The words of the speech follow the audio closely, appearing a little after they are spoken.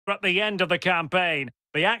at the end of the campaign.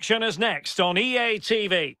 The action is next on EA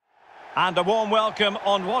TV. And a warm welcome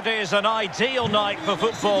on what is an ideal night for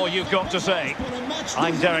football, you've got to say.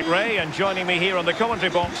 I'm Derek Ray, and joining me here on the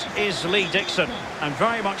commentary box is Lee Dixon. I'm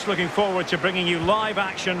very much looking forward to bringing you live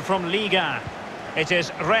action from Ligue 1. It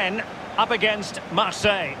is Rennes up against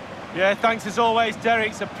Marseille. Yeah, thanks as always,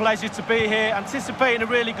 Derek. It's a pleasure to be here. Anticipating a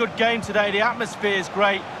really good game today. The atmosphere is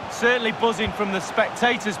great. Certainly buzzing from the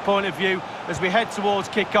spectators' point of view as we head towards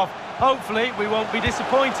kick-off. Hopefully, we won't be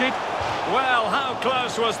disappointed. Well, how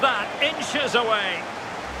close was that? Inches away.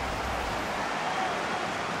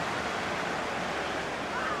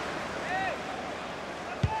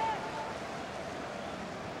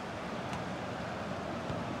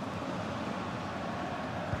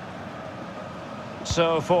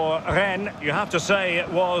 So for Rennes, you have to say it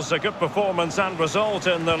was a good performance and result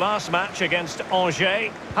in the last match against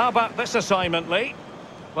Angers. How about this assignment, Lee?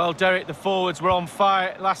 Well, Derek, the forwards were on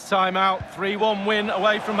fire last time out. 3-1 win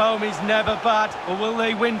away from home is never bad. But will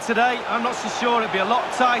they win today? I'm not so sure. It'll be a lot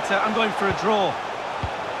tighter. I'm going for a draw.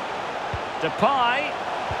 Depay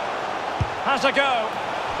has a go.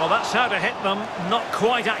 Well, that's how to hit them. Not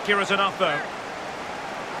quite accurate enough, though.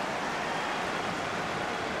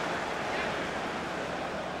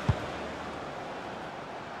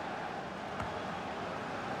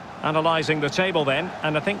 Analysing the table then,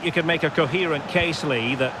 and I think you can make a coherent case,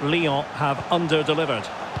 Lee, that Lyon have under-delivered.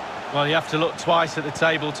 Well, you have to look twice at the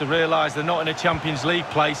table to realise they're not in a Champions League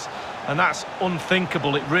place, and that's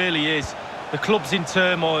unthinkable, it really is. The club's in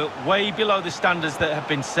turmoil, way below the standards that have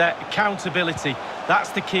been set. Accountability,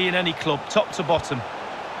 that's the key in any club, top to bottom.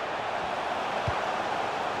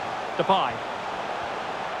 Depay.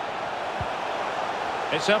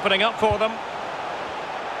 It's opening up for them.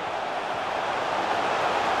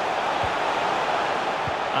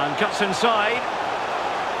 And cuts inside.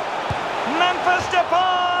 Memphis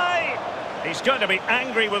Depay! He's going to be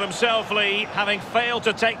angry with himself, Lee, having failed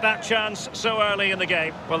to take that chance so early in the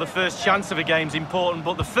game. Well, the first chance of a game's important,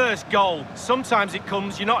 but the first goal, sometimes it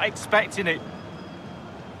comes, you're not expecting it.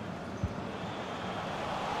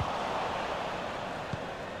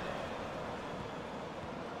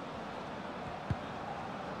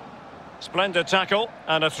 Splendid tackle,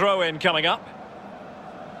 and a throw-in coming up.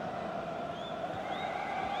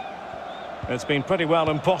 It's been pretty well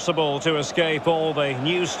impossible to escape all the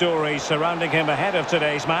news stories surrounding him ahead of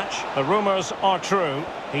today's match. The rumours are true.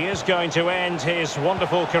 He is going to end his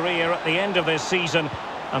wonderful career at the end of this season.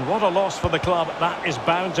 And what a loss for the club that is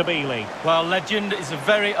bound to be, Lee. Well, legend is a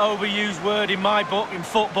very overused word in my book in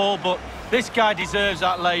football, but this guy deserves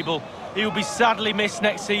that label. He'll be sadly missed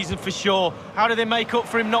next season for sure. How do they make up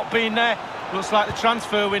for him not being there? Looks like the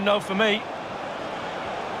transfer window for me.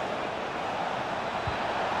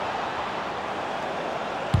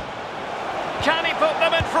 Can he put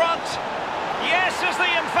them in front? Yes is the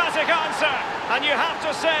emphatic answer. And you have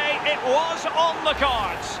to say it was on the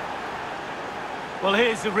cards. Well,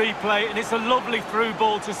 here's the replay, and it's a lovely through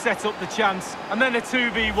ball to set up the chance. And then a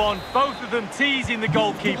 2v1, both of them teasing the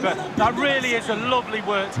goalkeeper. That really is a lovely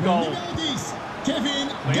worked goal.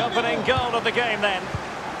 The opening goal of the game then.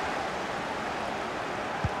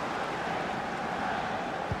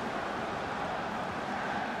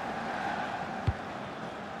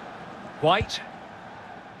 White.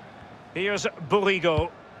 Here's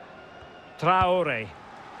Bourigo. Traoré.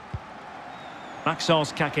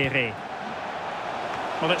 Maxence Caqueret.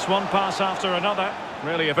 Well, it's one pass after another.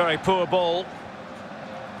 Really a very poor ball.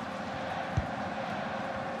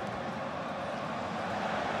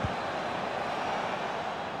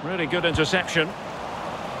 Really good interception.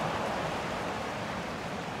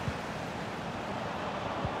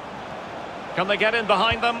 Can they get in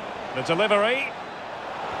behind them? The delivery.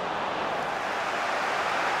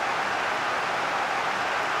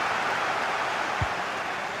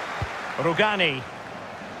 Rugani.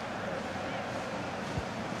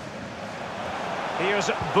 Here's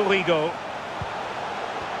Bourigo.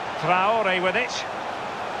 Traoré with it.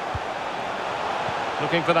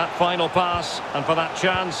 Looking for that final pass and for that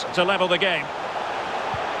chance to level the game.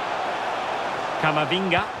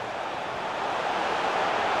 Camavinga.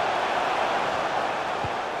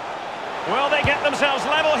 Will they get themselves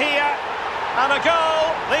level here? And a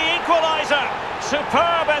goal, the equaliser.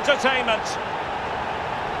 Superb entertainment.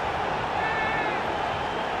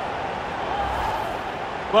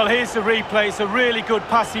 Well, here's the replay. It's a really good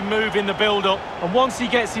passing move in the build-up. And once he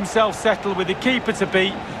gets himself settled with the keeper to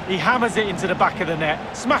beat, he hammers it into the back of the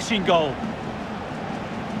net. Smashing goal.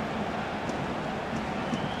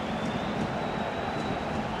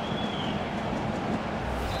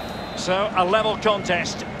 So, a level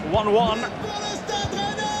contest, 1-1.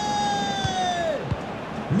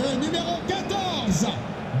 Le numéro 14,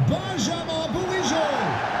 Benjamin Bourigeaud.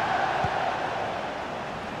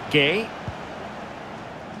 Gay.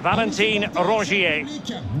 Valentine Rongier.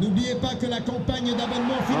 N'oubliez pas que la campagne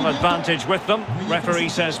d'abonnement Well, advantage with them. Referee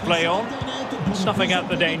says play on. Snuffing out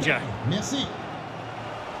the danger. Merci.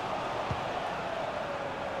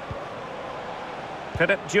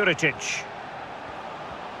 Filip Juricic.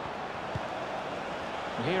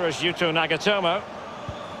 Here is Yuto Nagatomo.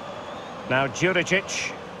 Now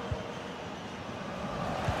Juricic.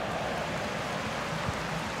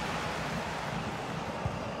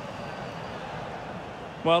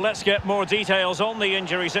 Well, let's get more details on the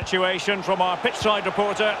injury situation from our pitchside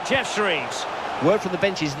reporter, Jeff Shreves. Word from the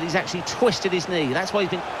bench is that he's actually twisted his knee. That's why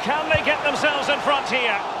he's been... Can they get themselves in front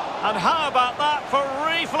here? And how about that for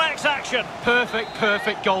reflex action? Perfect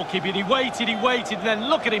goalkeeping. He waited, and then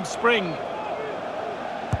look at him spring.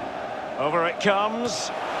 Over it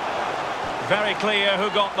comes. Very clear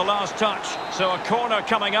who got the last touch. So a corner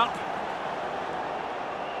coming up.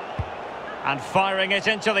 And firing it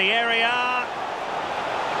into the area.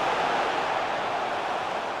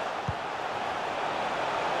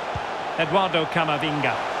 Eduardo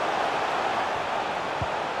Camavinga.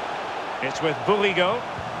 It's with Bourigeaud.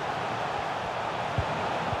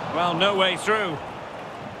 Well, no way through.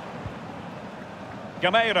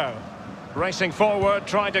 Gameiro racing forward,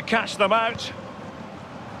 trying to catch them out.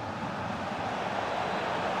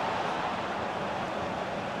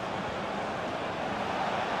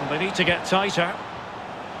 Well, they need to get tighter.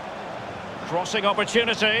 Crossing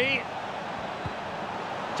opportunity.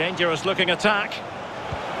 Dangerous looking attack.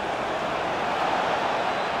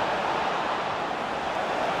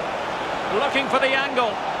 Looking for the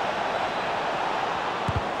angle.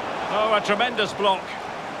 Oh, a tremendous block.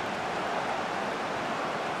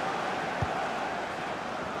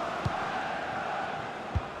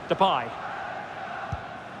 Depay.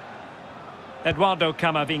 Eduardo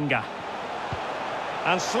Camavinga.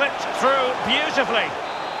 And slipped through beautifully.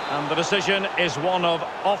 And the decision is one of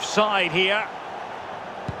offside here.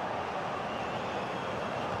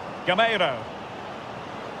 Gameiro.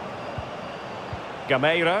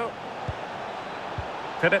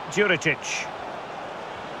 Filip Juricic.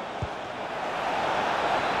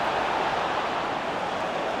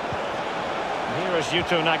 Here is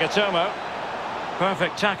Yuto Nagatomo.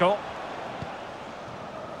 Perfect tackle.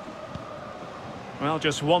 Well,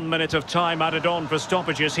 just 1 minute of time added on for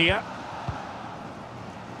stoppages here.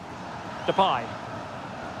 Depay.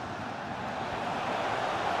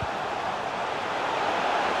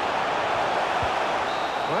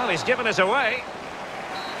 Well, he's given us away.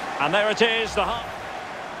 And there it is, the half.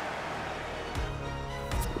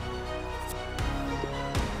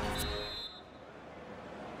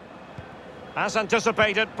 As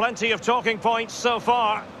anticipated, plenty of talking points so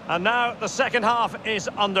far. And now the second half is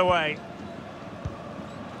underway.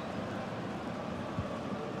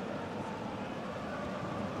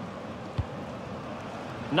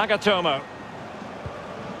 Nagatomo.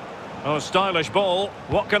 Oh, stylish ball.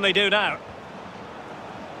 What can they do now?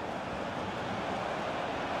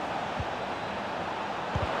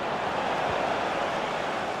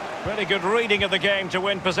 Really good reading of the game to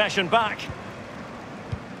win possession back.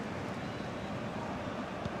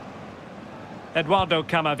 Eduardo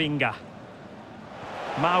Camavinga.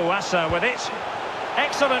 Mawasa with it.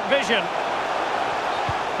 Excellent vision.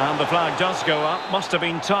 And the flag does go up. Must have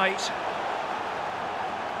been tight.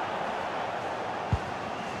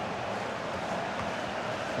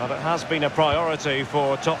 Well, it has been a priority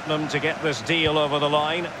for Tottenham to get this deal over the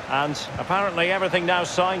line. And apparently everything now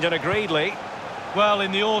signed and agreed, Lee. Well,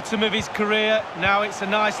 in the autumn of his career, now it's a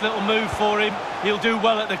nice little move for him. He'll do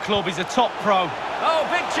well at the club. He's a top pro. Oh,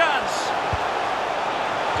 big chance.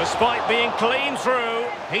 Despite being clean through,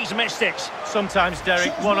 he's missed it. Sometimes,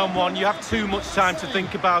 Derek, one-on-one, you have too much time to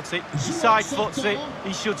think about it. He side foots it,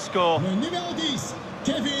 he should score. Le numéro 10,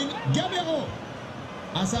 Kevin Gameiro.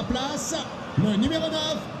 À sa place, le numéro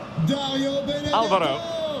 9, Dario Benedetto.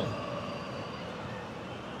 Alvaro.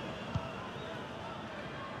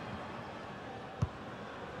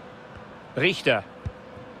 Richter.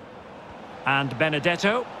 And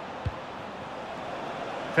Benedetto.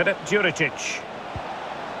 Filip Juricic.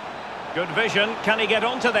 Good vision. Can he get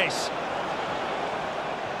onto this?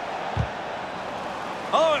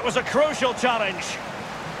 Oh, it was a crucial challenge.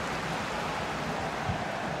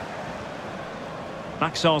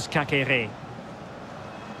 Maxence Caqueret.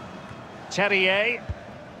 Terrier.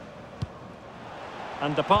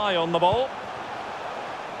 And Depay on the ball.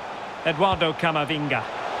 Eduardo Camavinga.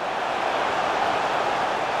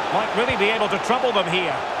 Might really be able to trouble them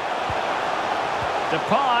here.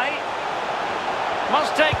 Depay.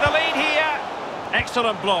 Must take the lead here.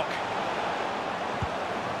 Excellent block.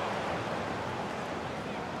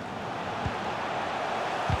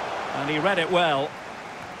 And he read it well.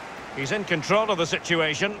 He's in control of the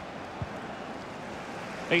situation.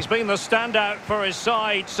 He's been the standout for his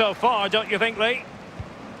side so far, don't you think, Lee?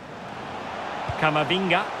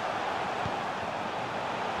 Camavinga.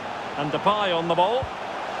 And Depay on the ball.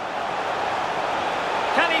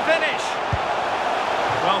 Can he finish?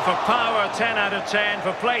 Well, for power, 10 out of 10.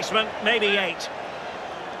 For placement, maybe 8.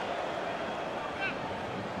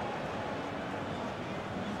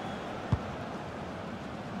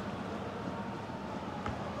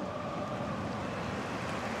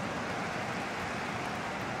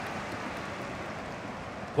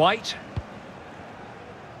 White.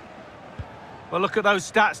 Well, look at those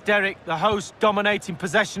stats, Derek. The host dominating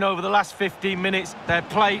possession over the last 15 minutes. Their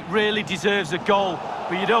play really deserves a goal,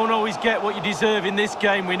 but you don't always get what you deserve in this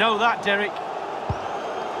game. We know that, Derek.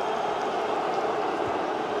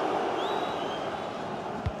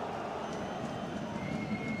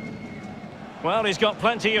 Well, he's got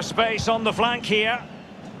plenty of space on the flank here.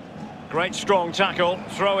 Great strong tackle,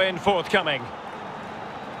 throw in forthcoming.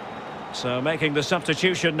 So making the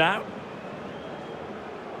substitution now.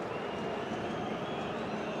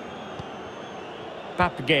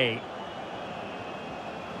 Papgay.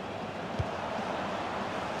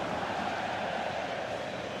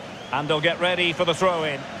 And they'll get ready for the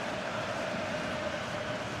throw-in.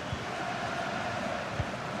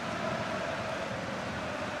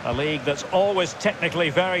 A league that's always technically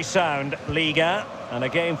very sound, Ligue, and a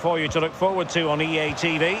game for you to look forward to on EA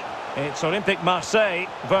TV. It's Olympique Marseille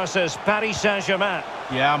versus Paris Saint-Germain.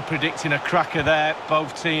 Yeah, I'm predicting a cracker there.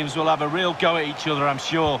 Both teams will have a real go at each other, I'm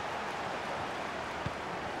sure.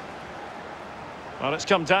 Well, it's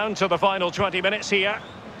come down to the final 20 minutes here.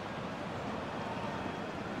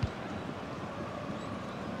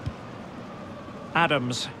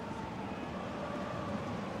 Adams.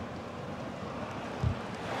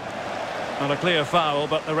 Not a clear foul,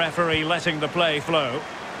 but the referee letting the play flow.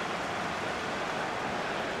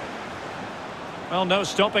 Well, no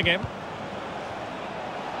stopping him.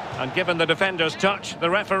 And given the defender's touch, the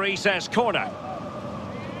referee says corner.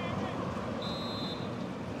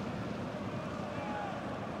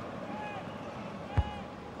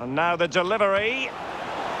 And now the delivery.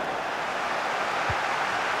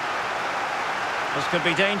 This could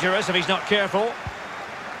be dangerous if he's not careful.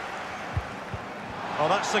 Well,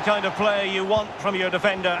 that's the kind of play you want from your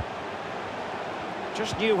defender.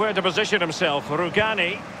 Just knew where to position himself.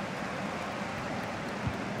 Rugani.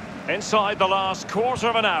 Inside the last quarter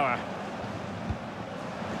of an hour.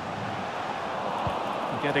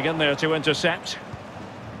 Getting in there to intercept.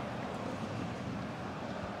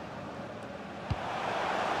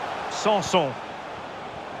 Sanson.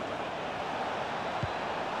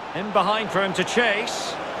 In behind for him to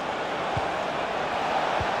chase.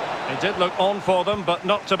 It did look on for them, but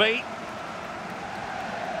not to be.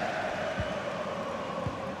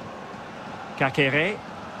 Kakere.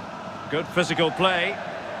 Good physical play.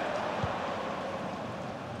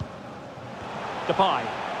 Depay.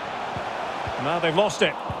 Now they've lost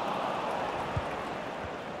it.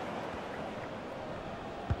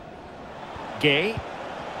 Gay.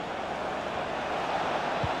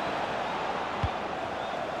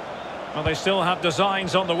 Well, they still have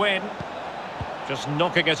designs on the win. Just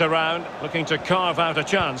knocking it around, looking to carve out a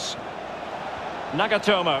chance.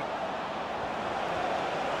 Nagatomo.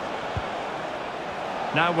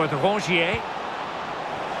 Now with Rongier.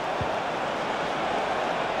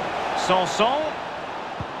 Sanson.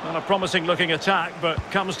 Not a promising looking attack, but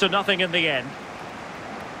comes to nothing in the end.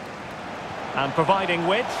 And providing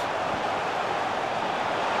width.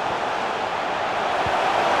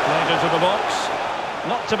 Played into the box.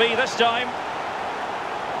 Not to be this time.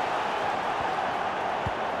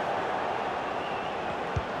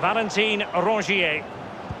 Valentin Rongier.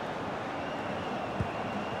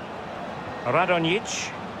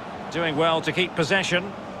 Radonjic doing well to keep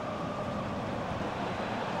possession.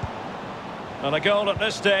 And a goal at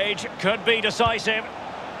this stage could be decisive.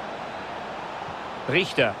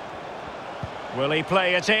 Richter. Will he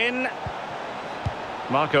play it in?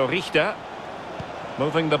 Marco Richter.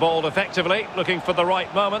 Moving the ball effectively, looking for the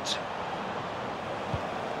right moment.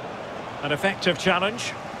 An effective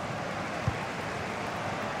challenge.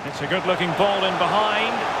 It's a good-looking ball in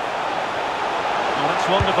behind. Well, that's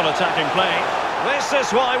wonderful attacking play. This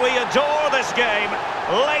is why we adore this game.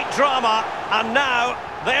 Late drama, and now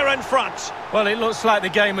they're in front. Well, it looks like the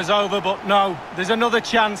game is over, but no, there's another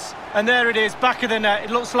chance. And there it is, back of the net. It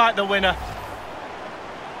looks like the winner.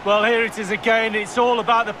 Well, here it is again. It's all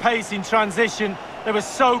about the pace in transition. They were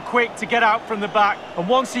so quick to get out from the back, and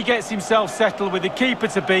once he gets himself settled with the keeper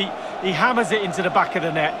to beat, he hammers it into the back of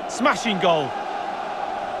the net. Smashing goal.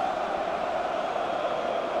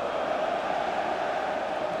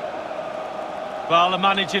 Well, the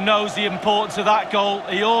manager knows the importance of that goal.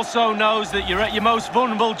 He also knows that you're at your most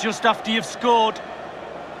vulnerable just after you've scored.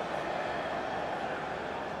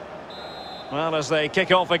 Well, as they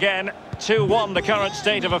kick off again, 2-1 the current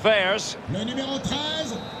state of affairs. Le numéro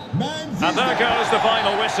 13, And there goes the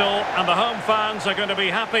final whistle, and the home fans are going to be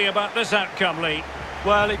happy about this outcome, Lee.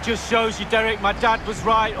 Well, it just shows you, Derek, my dad was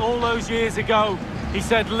right all those years ago. He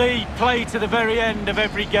said, Lee, play to the very end of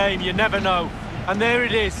every game, you never know. And there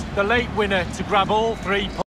it is, the late winner to grab all 3 points.